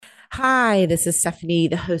Hi, this is Stephanie,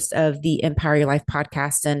 the host of the Empower Your Life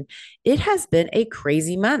podcast. And it has been a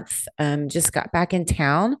crazy month. Just got back in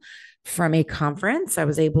town from a conference. I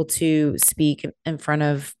was able to speak in front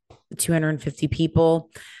of 250 people,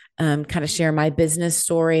 kind of share my business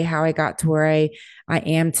story, how I got to where I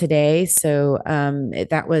am today.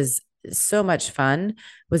 That was so much fun.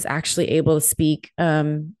 Was actually able to speak,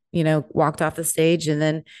 walked off the stage, and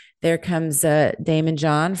then there comes Damon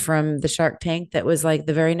John from the Shark Tank that was like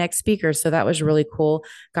the very next speaker. So that was really cool.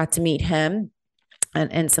 Got to meet him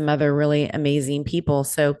and some other really amazing people.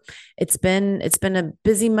 So it's been a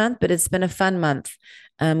busy month, but it's been a fun month.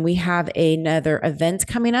 We have another event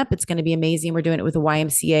coming up. It's going to be amazing. We're doing it with the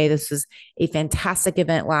YMCA. This was a fantastic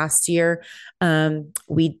event last year.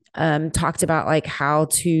 We talked about like how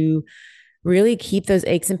to really keep those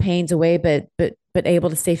aches and pains away, but able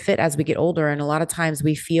to stay fit as we get older. And a lot of times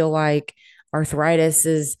we feel like arthritis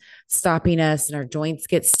is stopping us and our joints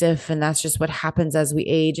get stiff, and that's just what happens as we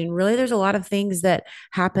age. And really there's a lot of things that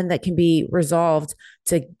happen that can be resolved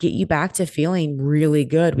to get you back to feeling really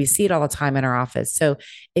good. We see it all the time in our office. So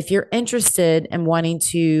if you're interested in wanting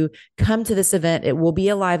to come to this event, it will be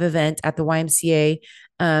a live event at the YMCA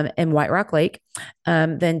in White Rock Lake.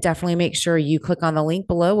 Then definitely make sure you click on the link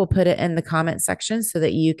below. We'll put it in the comment section so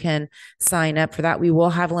that you can sign up for that. We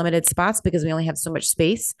will have limited spots because we only have so much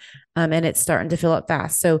space, and it's starting to fill up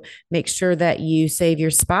fast. So make sure that you save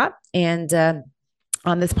your spot. And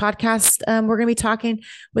on this podcast, we're going to be talking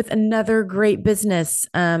with another great business.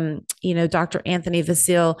 Dr. Anthony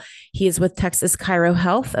Vasile. He is with Texas Chiro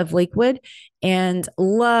Health of Lakewood, and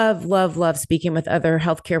love speaking with other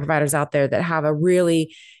healthcare providers out there that have a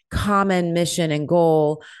really common mission and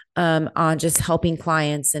goal on just helping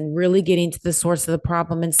clients and really getting to the source of the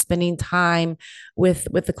problem and spending time with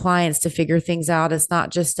the clients to figure things out. It's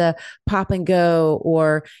not just a pop and go,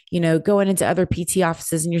 or going into other PT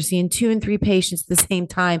offices and you're seeing two and three patients at the same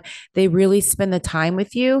time. They really spend the time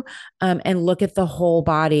with you and look at the whole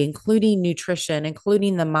body, including nutrition,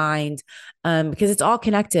 including the mind, because it's all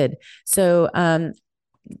connected. So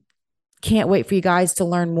can't wait for you guys to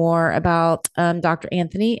learn more about Dr.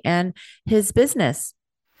 Anthony and his business.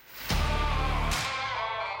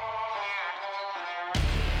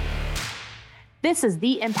 This is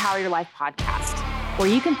the Empower Your Life podcast, where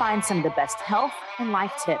you can find some of the best health and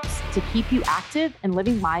life tips to keep you active and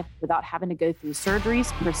living life without having to go through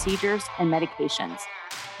surgeries, procedures, and medications.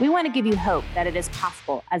 We want to give you hope that it is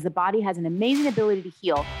possible, as the body has an amazing ability to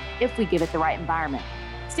heal if we give it the right environment.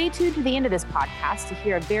 Stay tuned to the end of this podcast to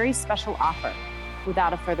hear a very special offer.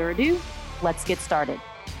 Without further ado, let's get started.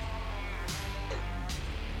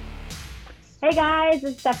 Hey guys,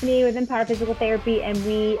 it's Stephanie with Empower Physical Therapy, and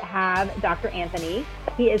we have Dr. Anthony.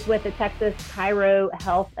 He is with the Texas Chiro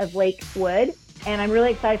Health of Lakewood, and I'm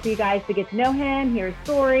really excited for you guys to get to know him, hear his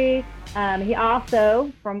story. He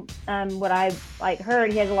also, from what I've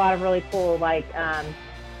heard, he has a lot of really cool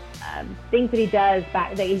things that he does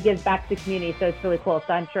back, that he gives back to the community. So it's really cool.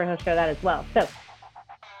 So I'm sure he'll share that as well. So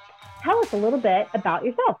tell us a little bit about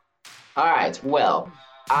yourself. All right. Well,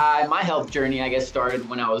 my health journey, I guess, started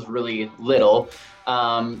when I was really little.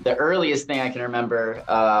 The earliest thing I can remember,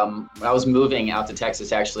 when I was moving out to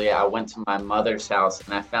Texas, actually, I went to my mother's house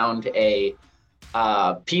and I found a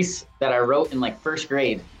piece that I wrote in first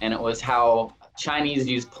grade, and it was how Chinese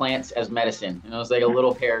use plants as medicine. And it was like a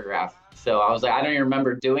little paragraph. So I was like, I don't even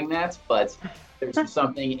remember doing that, but there's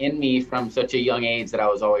something in me from such a young age that I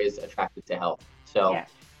was always attracted to health. So, yeah.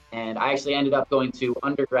 And I actually ended up going to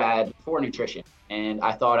undergrad for nutrition. And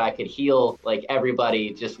I thought I could heal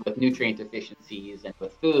everybody just with nutrient deficiencies and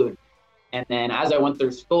with food. And then as I went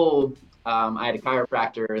through school, I had a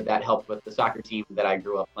chiropractor that helped with the soccer team that I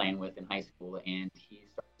grew up playing with in high school. And he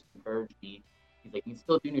started to encourage me. He's like, you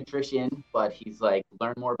still do nutrition, but he's like,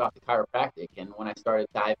 learn more about the chiropractic. And when I started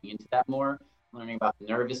diving into that more, learning about the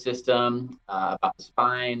nervous system, about the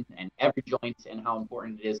spine and every joint and how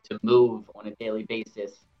important it is to move on a daily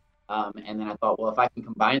basis. And then I thought, well, if I can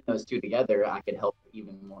combine those two together, I could help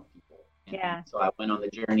even more people. And so I went on the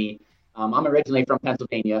journey. I'm originally from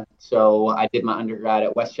Pennsylvania, so I did my undergrad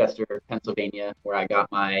at Westchester, Pennsylvania, where I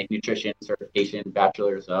got my nutrition certification,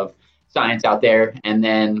 bachelor's of science out there, and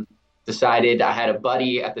then decided I had a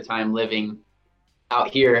buddy at the time living out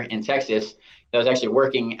here in Texas that was actually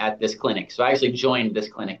working at this clinic. So I actually joined this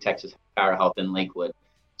clinic, Texas Chiro Health in Lakewood.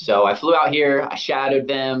 So I flew out here, I shadowed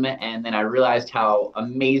them, and then I realized how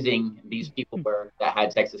amazing these people were that had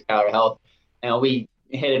Texas Chiro Health. And we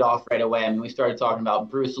hit it off right away. I mean, we started talking about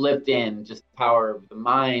Bruce Lipton, just the power of the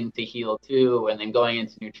mind to heal too, and then going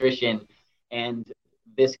into nutrition. And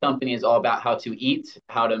this company is all about how to eat,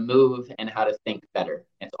 how to move, and how to think better.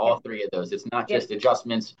 It's all three of those. It's not just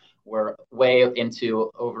adjustments. We're way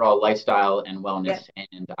into overall lifestyle and wellness.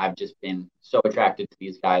 And I've just been so attracted to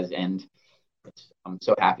these guys, and I'm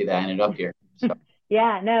so happy that I ended up here. So.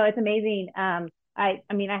 Yeah, no, it's amazing. I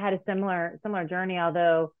mean, I had a similar journey,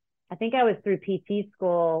 although I think I was through PT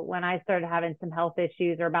school when I started having some health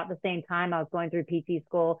issues, or about the same time I was going through PT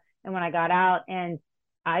school. And when I got out, and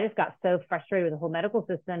I just got so frustrated with the whole medical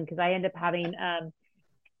system, because I ended up having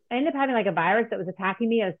like a virus that was attacking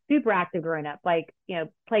me. I was super active growing up, like,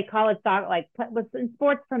 played college soccer, like was in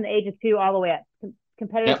sports from the age of 2 all the way up,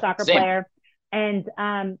 competitive soccer player, and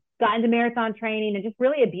got into marathon training and just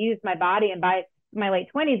really abused my body. And by my late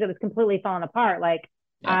 20s, it was completely falling apart. Like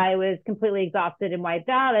I was completely exhausted and wiped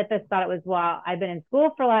out. I just thought it was, well, I've been in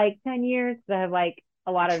school for like 10 years. So I have like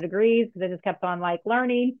a lot of degrees, because I just kept on like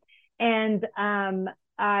learning. And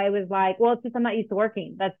I was like, well, it's just, I'm not used to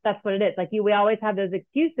working. That's what it is. Like we always have those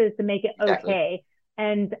excuses to make it okay.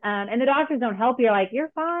 And the doctors don't help you. You're like,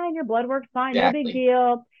 you're fine. Your blood work's fine. No big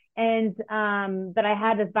deal. And, but I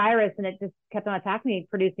had this virus, and it just kept on attacking me,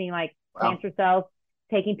 producing like cancer cells,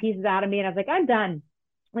 taking pieces out of me. And I was like, I'm done.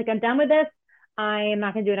 Like, I'm done with this. I am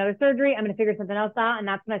not going to do another surgery. I'm going to figure something else out. And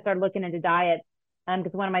that's when I started looking into diet.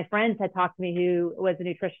 Because one of my friends had talked to me, who was a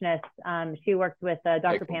nutritionist. She worked with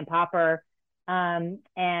Dr. Pam Popper, and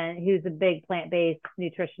who's a big plant-based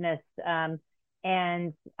nutritionist.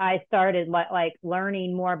 And I started like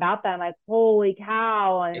learning more about that. I'm like, holy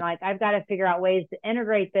cow. And like, I've got to figure out ways to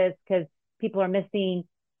integrate this, because people are missing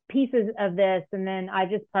pieces of this. And then I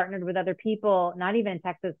just partnered with other people, not even in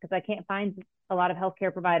Texas, because I can't find a lot of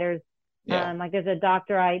healthcare providers. Like there's a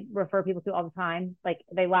doctor I refer people to all the time. Like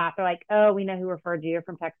they laugh. They're like, oh, we know who referred you. You're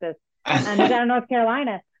from Texas. He's out of North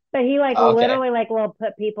Carolina. But he like literally like will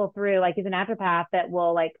put people through, like he's a naturopath that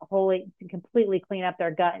will like completely clean up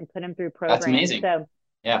their gut and put them through programs. That's amazing. So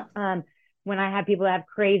when I have people that have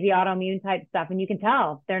crazy autoimmune type stuff, and you can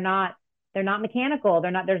tell they're not mechanical.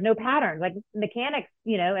 There's no patterns. Like mechanics,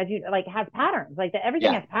 as you like, has patterns. Like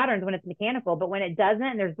everything has patterns when it's mechanical, but when it doesn't,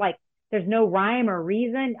 and there's no rhyme or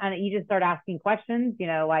reason, and you just start asking questions,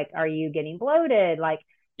 like, are you getting bloated? Like,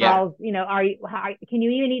 can you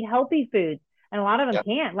even eat healthy foods? And a lot of them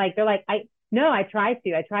can't. Like, they're like, I try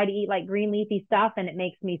to eat like green leafy stuff, and it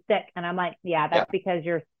makes me sick. And I'm like, that's because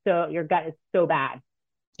your gut is so bad.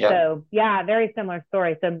 So very similar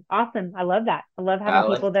story. So awesome. I love that. I love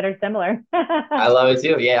having people that are similar. I love it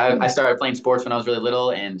too. Yeah. I started playing sports when I was really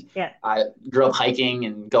little, and I grew up hiking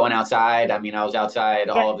and going outside. I mean, I was outside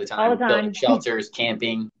all the time, building shelters,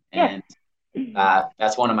 camping. And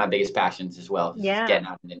that's one of my biggest passions as well. Just getting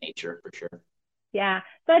out into nature, for sure. Yeah.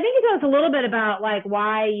 So I think you tell us a little bit about like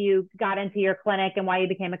why you got into your clinic and why you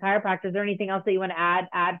became a chiropractor. Is there anything else that you want to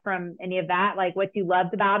add from any of that? Like what you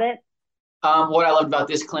loved about it? What I loved about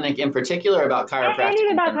this clinic in particular, about chiropractic. And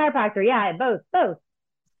even about chiropractor. Yeah, both.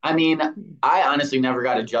 I mean, I honestly never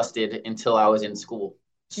got adjusted until I was in school.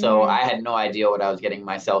 So I had no idea what I was getting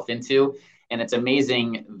myself into. And it's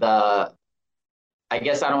amazing I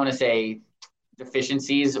guess I don't want to say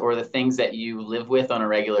deficiencies, or the things that you live with on a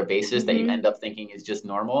regular basis that you end up thinking is just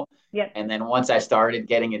normal. And then once I started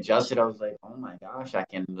getting adjusted, I was like, oh my gosh, I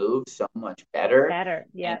can move so much better.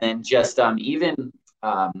 And then just even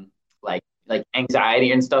like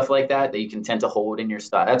anxiety and stuff like that you can tend to hold in your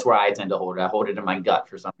stuff. That's where I tend to hold it. I hold it in my gut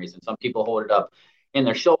for some reason. Some people hold it up in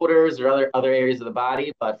their shoulders or other areas of the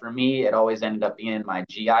body. But for me, it always ended up being in my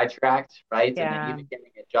GI tract, right? And then even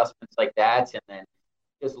getting adjustments like that. And then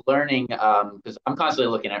just learning, because I'm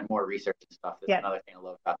constantly looking at more research and stuff. That's another thing I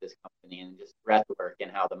love about this company, and just breath work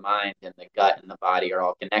and how the mind and the gut and the body are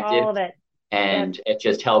all connected. All of it. And it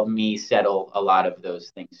just helped me settle a lot of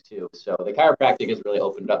those things too. So the chiropractic has really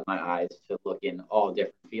opened up my eyes to look in all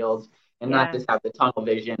different fields, and not just have the tunnel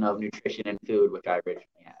vision of nutrition and food, which I originally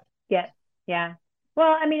had. Yeah.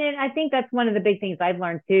 Well, I mean, and I think that's one of the big things I've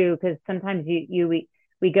learned too, because sometimes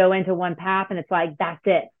we go into one path and it's like, that's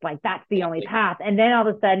it. Like, that's the only path. And then all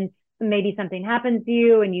of a sudden, maybe something happens to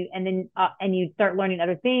you, and you start learning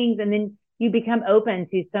other things, and then you become open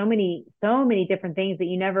to so many different things that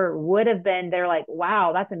you never would have been. They're like,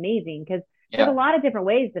 wow, that's amazing. Because there's a lot of different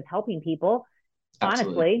ways of helping people,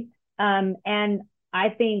 honestly. And I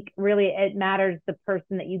think really it matters the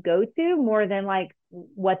person that you go to more than like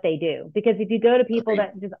what they do. Because if you go to people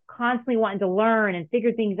that just constantly wanting to learn and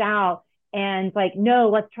figure things out, and like, no,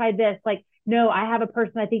 let's try this. Like, no, I have a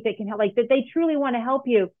person I think that can help, like that they truly want to help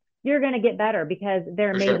you. You're going to get better, because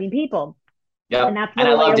they're amazing people. And that's really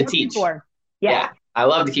I love what to you're looking teach. for. I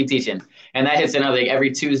love to keep teaching. And that hits another, like,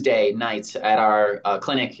 every Tuesday night at our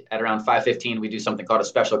clinic at around 5:15, we do something called a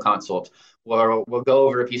special consult where we'll go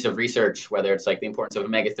over a piece of research, whether it's like the importance of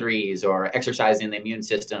omega-3s or exercising the immune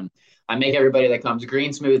system. I make everybody that comes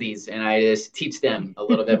green smoothies and I just teach them a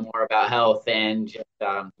little bit more about health. And just,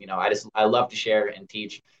 I love to share and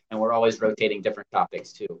teach. And we're always rotating different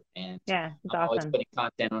topics too. And Yeah, it's I'm always awesome. putting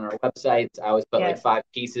content on our website. I always put like Yep. 5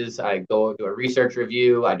 pieces. I go do a research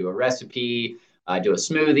review, I do a recipe, I do a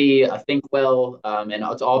smoothie, a think well, and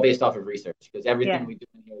it's all based off of research because everything Yeah. we do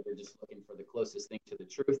in here, we're just looking for the closest thing to the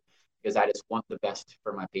truth because I just want the best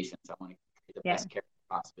for my patients. I want to get the Yeah. best care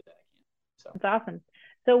possible that I can. So It's awesome.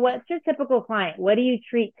 So what's your typical client? What do you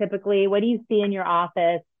treat typically? What do you see in your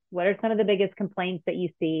office? What are some of the biggest complaints that you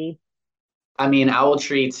see? I mean,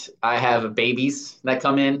 I have babies that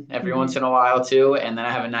come in every once in a while too, and then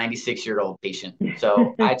I have a 96-year-old patient.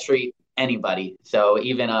 So I treat anybody. So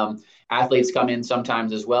even athletes come in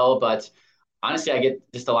sometimes as well. But honestly, I get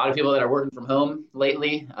just a lot of people that are working from home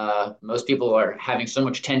lately. Most people are having so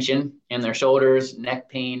much tension in their shoulders, neck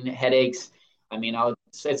pain, headaches. I mean,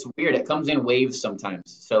 it's weird. It comes in waves sometimes.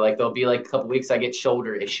 So like there'll be like a couple weeks I get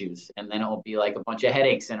shoulder issues, and then it'll be like a bunch of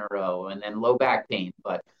headaches in a row, and then low back pain.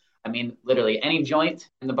 But I mean, literally any joint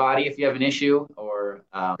in the body, if you have an issue, or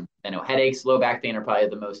I know headaches, low back pain are probably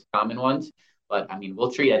the most common ones. But I mean,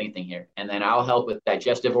 we'll treat anything here. And then I'll help with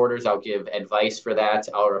digestive orders. I'll give advice for that.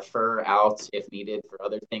 I'll refer out if needed for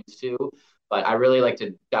other things too. But I really like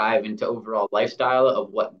to dive into overall lifestyle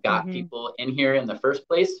of what got Mm-hmm. people in here in the first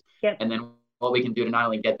place. Yep. And then what we can do to not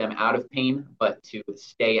only get them out of pain, but to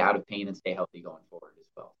stay out of pain and stay healthy going forward as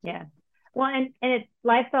well. Yeah. Well, and it's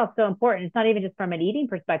lifestyle is so important. It's not even just from an eating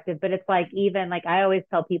perspective, but it's like even like I always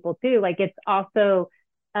tell people too, like it's also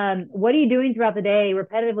what are you doing throughout the day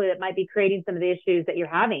repetitively that might be creating some of the issues that you're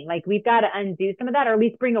having? Like we've got to undo some of that or at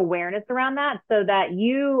least bring awareness around that so that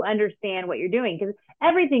you understand what you're doing because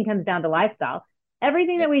everything comes down to lifestyle.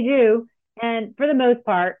 Everything that we do, and for the most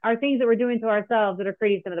part, are things that we're doing to ourselves that are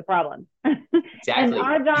creating some of the problems. And Exactly.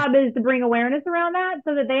 our job is to bring awareness around that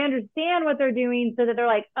so that they understand what they're doing so that they're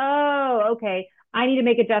like, oh, okay, I need to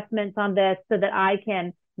make adjustments on this so that I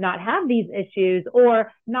can not have these issues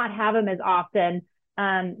or not have them as often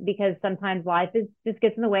because sometimes life is just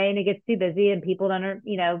gets in the way and it gets too busy and people don't,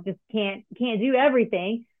 just can't do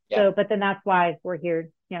everything. Yeah. So, but then that's why we're here,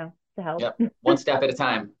 to help. Yep. One step at a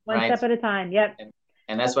time. One right? step at a time. Yep.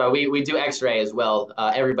 And that's why we do x-ray as well.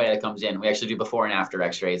 Everybody that comes in, we actually do before and after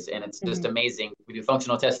x-rays. And it's just amazing. We do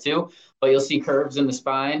functional tests too, but you'll see curves in the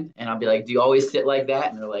spine. And I'll be like, do you always sit like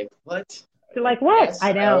that? And they're like, what? They're like, what? Yes, I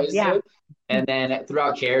I know. always Yeah. do. And then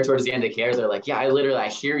throughout care, towards the end of care, they're like, yeah, I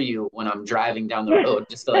hear you when I'm driving down the road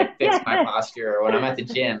just to like fix my posture or when I'm at the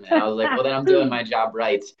gym. And I was like, well, then I'm doing my job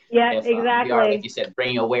right. Yeah, If we are, like exactly. you said,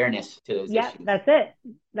 bringing awareness to those Yeah, issues. that's it.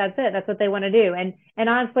 That's it. That's what they want to do. And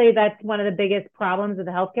honestly, that's one of the biggest problems of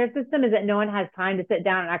the healthcare system is that no one has time to sit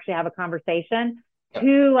down and actually have a conversation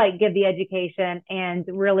to like give the education and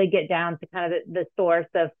really get down to kind of the source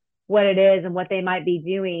of what it is and what they might be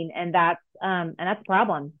doing. And that's a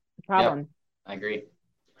problem. Yep, I agree.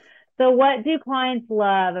 So what do clients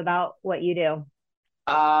love about what you do?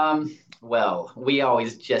 Well, we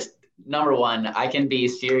always just number one, I can be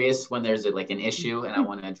serious when there's like an issue and I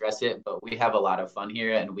want to address it, but we have a lot of fun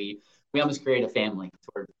here and we almost create a family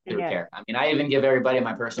through care. I mean, I even give everybody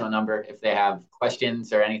my personal number if they have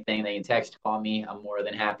questions or anything. They can text, call me. I'm more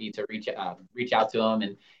than happy to reach out to them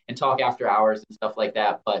and talk after hours and stuff like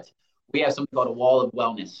that. But we have something called a wall of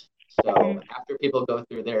wellness. So after people go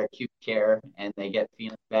through their acute care and they get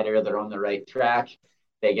feeling better, they're on the right track,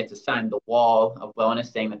 they get to sign the wall of wellness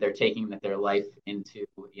saying that they're taking their life into,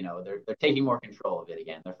 they're taking more control of it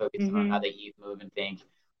again. They're focusing on how they eat, move, and think.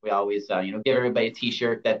 We always, give everybody a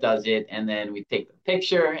T-shirt that does it, and then we take the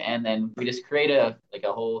picture, and then we just create a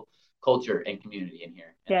whole culture and community in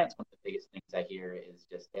here. And that's one of the biggest things I hear is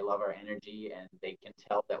just they love our energy, and they can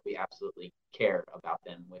tell that we absolutely care about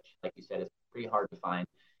them, which, like you said, is pretty hard to find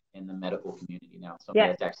in the medical community now. Somebody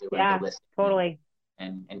that's actually willing to listen. Totally.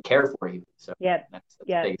 And care for you. So that's the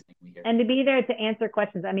biggest thing we hear. And to be there to answer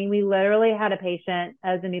questions. I mean, we literally had a patient,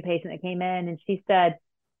 as a new patient that came in, and she said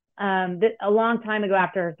that a long time ago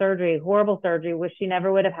after her surgery, horrible surgery, wish she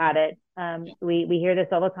never would have had it. We hear this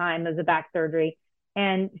all the time. There's a back surgery.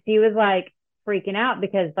 And she was like freaking out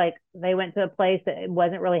because like they went to a place that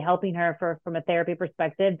wasn't really helping her from a therapy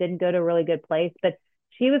perspective, didn't go to a really good place. But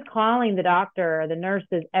she was calling the doctor, the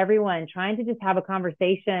nurses, everyone, trying to just have a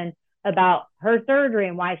conversation about her surgery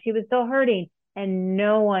and why she was still hurting, and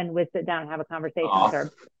no one would sit down and have a conversation with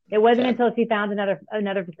her. It wasn't until she found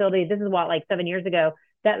another facility. This is like 7 years ago.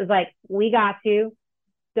 That was like, we got you.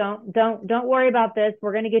 don't worry about this.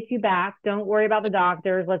 We're going to get you back. Don't worry about the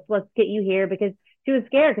doctors. Let's get you here, because she was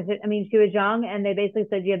scared, because I mean, she was young, and they basically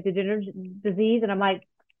said you have degenerative disease. And I'm like,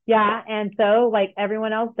 yeah. And so, like,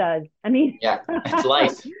 everyone else does. I mean, Yeah, it's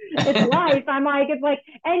life. it's life. I'm like, it's like,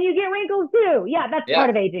 and you get wrinkles too. Yeah, that's Yeah. part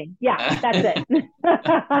of aging. Yeah, that's it.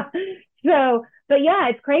 So, but yeah,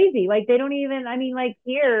 it's crazy. Like, they don't even, I mean, like,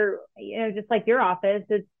 here, just like your office,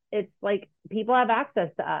 it's like people have access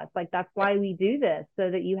to us. Like, that's why we do this,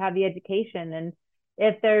 so that you have the education. And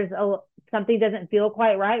if there's something doesn't feel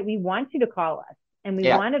quite right, we want you to call us, and we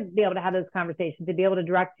Yeah. want to be able to have those conversations, to be able to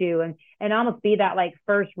direct you, and almost be that like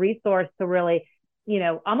first resource to really,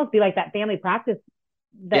 almost be like that family practice,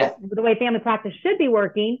 that the way family practice should be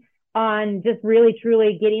working, on just really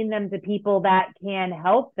truly getting them to people that can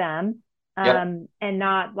help them, and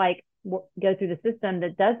not like go through the system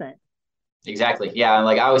that doesn't. Exactly. Yeah. And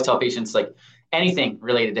like I always tell patients, like anything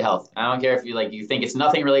related to health. I don't care if you think it's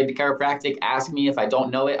nothing related to chiropractic, ask me. If I don't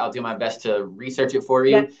know it, I'll do my best to research it for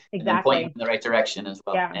you, Yep, and then point you exactly. in the right direction as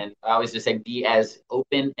well. Yeah. And I always just say be as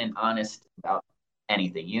open and honest about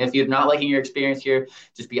anything. Even if you're not liking your experience here,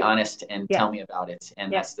 just be honest and Yep. tell me about it.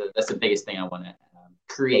 And Yep. that's the biggest thing I want to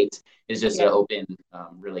create, is just an open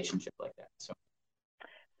relationship like that.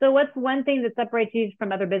 So what's one thing that separates you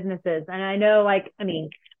from other businesses? And I know, like, I mean,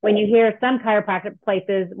 when you hear some chiropractic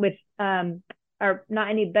places, which are not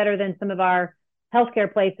any better than some of our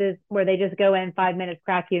healthcare places, where they just go in 5 minutes,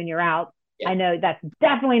 crack you, and you're out. Yeah. I know that's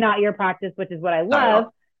definitely not your practice, which is what I love.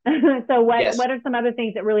 So what are some other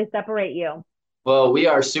things that really separate you? Well, we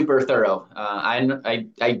are super thorough. I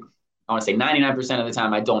want to say 99% of the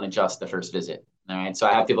time I don't adjust the first visit. All right. So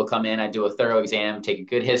I have people come in, I do a thorough exam, take a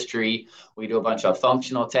good history. We do a bunch of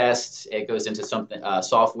functional tests. It goes into something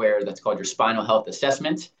software that's called your spinal health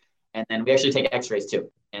assessment. And then we actually take x-rays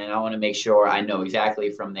too. And I want to make sure I know exactly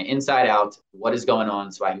from the inside out what is going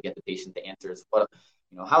on, so I can get the patient the answers,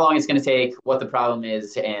 how long it's going to take, what the problem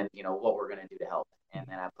is, and what we're going to do to help. And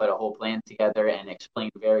then I put a whole plan together and explain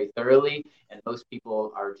very thoroughly. And most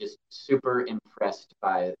people are just super impressed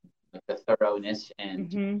by the thoroughness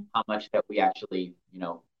and how much that we actually,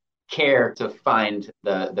 care to find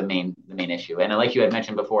the main issue. And like you had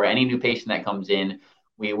mentioned before, any new patient that comes in,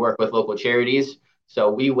 we work with local charities. So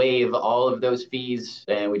we waive all of those fees,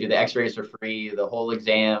 and we do the x-rays for free, the whole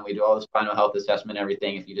exam. We do all the spinal health assessment,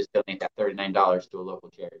 everything, if you just donate that $39 to a local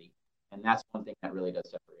charity. And that's one thing that really does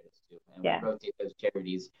separate us too. And we rotate those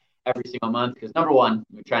charities every single month, because number one,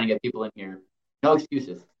 we're trying to get people in here, no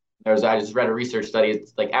excuses. I just read a research study.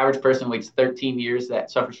 It's like average person waits 13 years that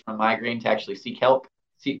suffers from a migraine to actually seek help.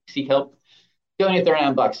 Donate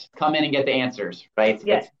 $39, come in and get the answers, right?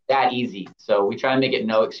 Yes. It's that easy. So we try and make it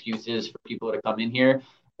no excuses for people to come in here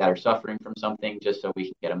that are suffering from something, just so we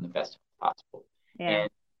can get them the best possible. Yeah. And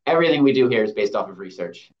everything we do here is based off of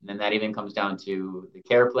research. And then that even comes down to the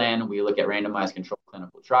care plan. We look at randomized controlled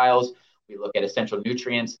clinical trials. We look at essential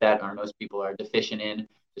nutrients that most people are deficient in,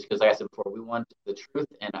 just because, like I said before, we want the truth.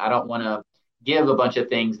 And I don't want to give a bunch of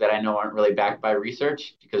things that I know aren't really backed by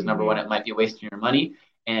research, because number one, it might be wasting your money,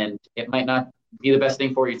 and it might not be the best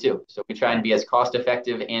thing for you too. So we try and be as cost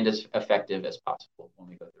effective and as effective as possible when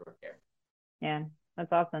we go through our care. Yeah,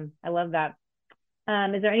 that's awesome. I love that.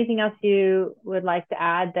 Is there anything else you would like to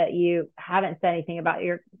add that you haven't said anything about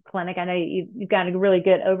your clinic? I know you've got a really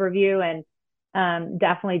good overview, and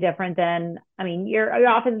definitely different than, I mean, your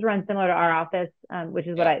office is run similar to our office, which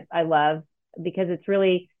is what I love, because it's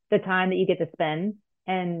really the time that you get to spend.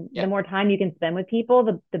 And the more time you can spend with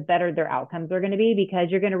people, the better their outcomes are going to be, because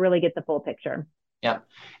you're going to really get the full picture. Yeah.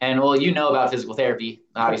 And well, about physical therapy,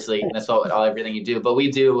 obviously, that's everything you do. But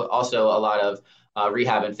we do also a lot of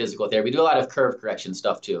rehab and physical therapy. We do a lot of curve correction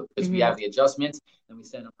stuff too, because we have the adjustments and we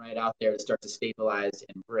send them right out there to start to stabilize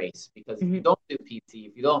and brace. Because if you don't do PT,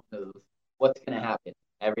 if you don't move, what's going to happen?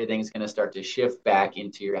 Everything's going to start to shift back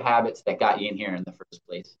into your habits that got you in here in the first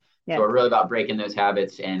place. So we're really about breaking those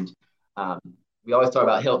habits. And we always talk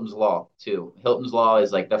about Hilton's Law too. Hilton's Law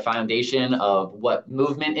is like the foundation of what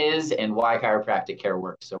movement is and why chiropractic care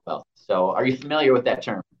works so well. So are you familiar with that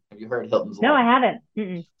term? Have you heard Hilton's Law? No, I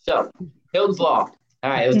haven't. So Hilton's Law. All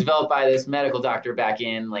right. It was developed by this medical doctor back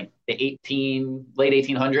in like the late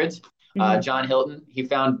 1800s. John Hilton, he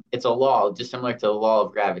found it's a law just similar to the law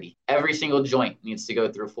of gravity. Every single joint needs to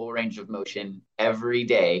go through full range of motion every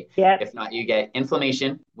day. If not, you get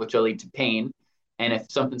inflammation, which will lead to pain. And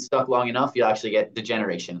if something's stuck long enough, you'll actually get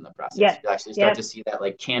degeneration in the process. You'll actually start to see that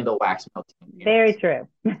like candle wax melting. Very true.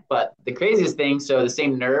 But the craziest thing, so the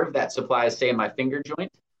same nerve that supplies, say, my finger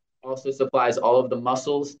joint also supplies all of the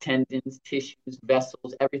muscles, tendons, tissues,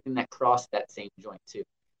 vessels, everything that cross that same joint too.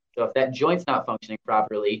 So if that joint's not functioning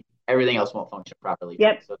properly, everything else won't function properly.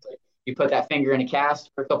 Yep. So it's like you put that finger in a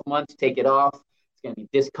cast for a couple months, take it off. It's going to be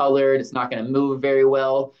discolored. It's not going to move very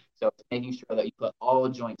well. So it's making sure that you put all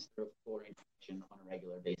joints through full range of motion on a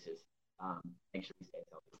regular basis. Make sure we stay as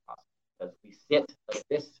healthy as possible. Because we sit like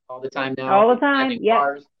this all the time now. All the time.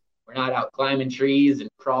 Yep. We're not out climbing trees and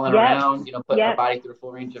crawling around, putting our body through a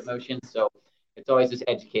full range of motion. So it's always just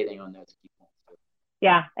educating on those key points.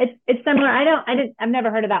 Yeah, it's similar. I've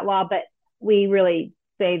never heard of that law, but we really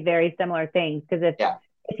say very similar things. Because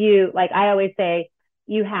if you, like I always say,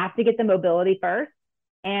 you have to get the mobility first,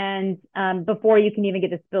 and before you can even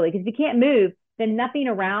get the stability. Because if you can't move, then nothing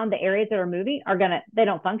around the areas that are moving they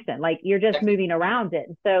don't function. Like you're just moving around it.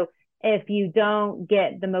 So if you don't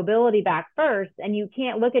get the mobility back first, and you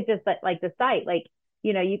can't look at just like the site, like,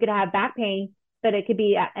 you could have back pain, but it could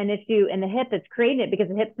be an issue in the hip that's creating it because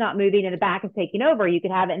the hip's not moving and the back is taking over. You could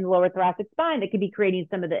have it in the lower thoracic spine that could be creating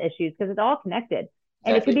some of the issues because it's all connected.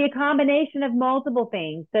 And it could be a combination of multiple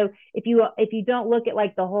things. So if you don't look at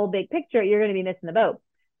like the whole big picture, you're going to be missing the boat.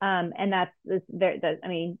 And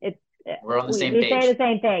we're on the same page. We say the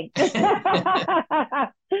same thing.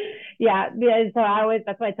 Yeah. So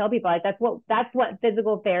that's what I tell people. Like that's what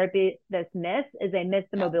physical therapy that's missed is they miss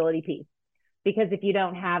the mobility piece. Because if you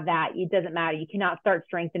don't have that, it doesn't matter. You cannot start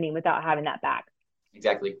strengthening without having that back.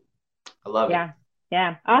 Exactly. I love it.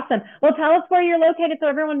 Yeah. Awesome. Well, tell us where you're located so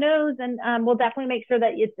everyone knows. And we'll definitely make sure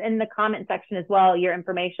that it's in the comment section as well, your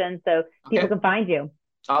information, so people can find you.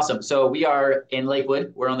 Awesome. So we are in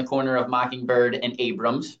Lakewood. We're on the corner of Mockingbird and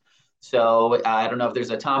Abrams. So I don't know if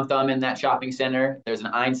there's a Tom Thumb in that shopping center. There's an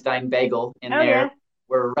Einstein Bagel in there. Yeah.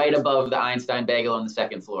 We're right above the Einstein Bagel on the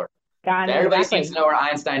second floor. So everybody seems to know where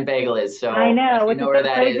Einstein Bagel is. So I know. You know where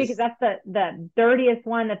that is. Because that's the dirtiest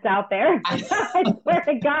one that's out there. I swear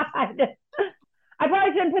to God. I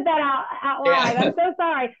probably shouldn't put that out live. I'm so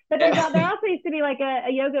sorry. But there also used to be like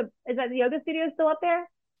a yoga. Is that the yoga studio still up there?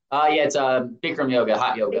 Yeah, it's Bikram Yoga,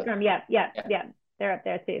 hot yoga. Bikram, yeah. They're up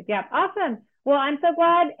there too. Yeah, awesome. Well, I'm so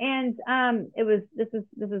glad, and this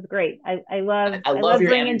is great. I love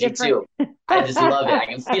your energy too. I just love it. I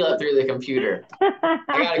can feel it through the computer. I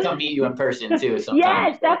gotta come meet you in person too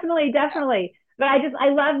sometime. Yes, definitely. But I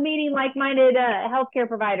love meeting like-minded healthcare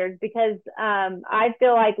providers because I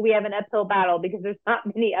feel like we have an uphill battle because there's not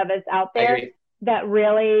many of us out there that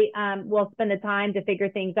really will spend the time to figure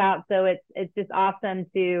things out. So it's just awesome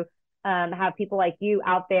to have people like you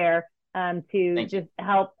out there to just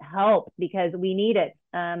help because we need it.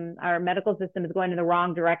 Our medical system is going in the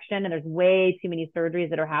wrong direction, and there's way too many surgeries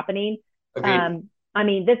that are happening. I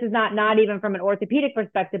mean, this is not even from an orthopedic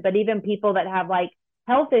perspective, but even people that have like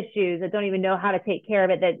health issues that don't even know how to take care of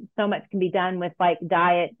it, that so much can be done with like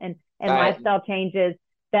diet and lifestyle changes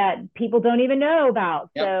that people don't even know about.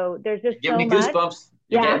 Yep. So there's just so much. Give me goosebumps.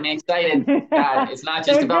 You're getting me excited. God, it's not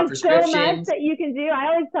just about prescriptions. So much that you can do. I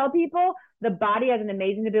always tell people the body has an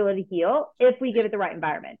amazing ability to heal if we give it the right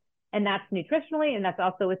environment. And that's nutritionally, and that's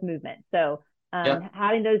also with movement. So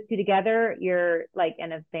having those two together, you're like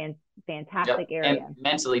in a fantastic area. And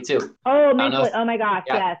mentally too. Oh, mentally. Oh my gosh.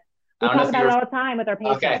 Yeah. Yes. We talk about it all the time with our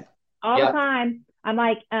patients. All the time. I'm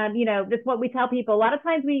like, this is what we tell people. A lot of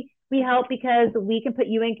times we help because we can put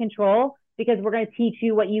you in control because we're going to teach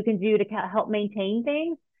you what you can do to help maintain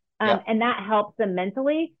things. And that helps them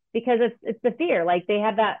mentally because it's the fear. Like they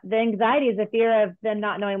have the anxiety is the fear of them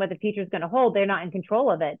not knowing what the future is going to hold. They're not in control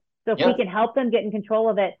of it. So if we can help them get in control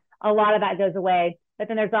of it, a lot of that goes away. But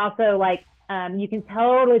then there's also like, you can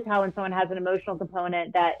totally tell when someone has an emotional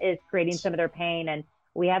component that is creating some of their pain. And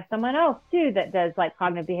we have someone else too that does like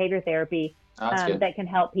cognitive behavior therapy that can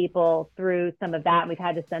help people through some of that. And we've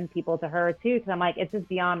had to send people to her too, because I'm like, it's just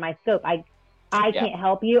beyond my scope. I can't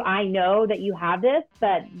help you. I know that you have this,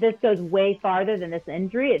 but this goes way farther than this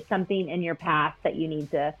injury. It's something in your past that you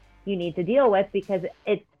need to deal with because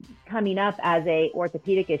it's coming up as a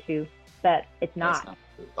orthopedic issue, but it's not.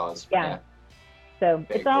 Yeah. So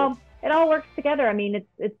it all works together. I mean,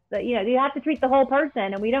 it's you have to treat the whole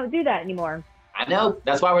person, and we don't do that anymore. I know.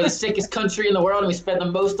 That's why we're the sickest country in the world, and we spend the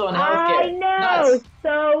most on healthcare. I know. Nuts.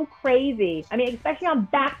 So crazy. I mean, especially on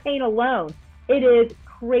back pain alone, it is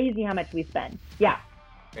crazy how much we spend. Yeah.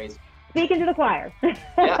 Crazy. Speaking to the choir. Yeah.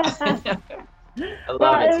 I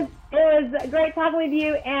love it. It was great talking with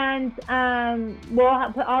you, and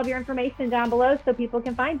we'll put all of your information down below so people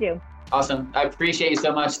can find you. Awesome. I appreciate you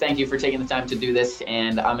so much. Thank you for taking the time to do this,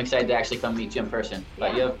 and I'm excited to actually come meet you in person.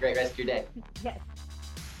 But you have a great rest of your day. Yes.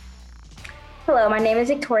 Hello, my name is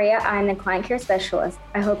Victoria. I'm the client care specialist.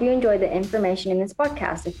 I hope you enjoyed the information in this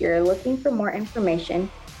podcast. If you're looking for more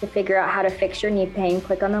information to figure out how to fix your knee pain,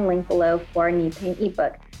 click on the link below for our knee pain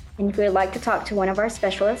ebook. And if you would like to talk to one of our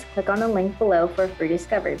specialists, click on the link below for a free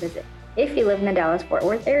discovery visit if you live in the Dallas-Fort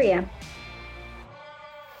Worth area.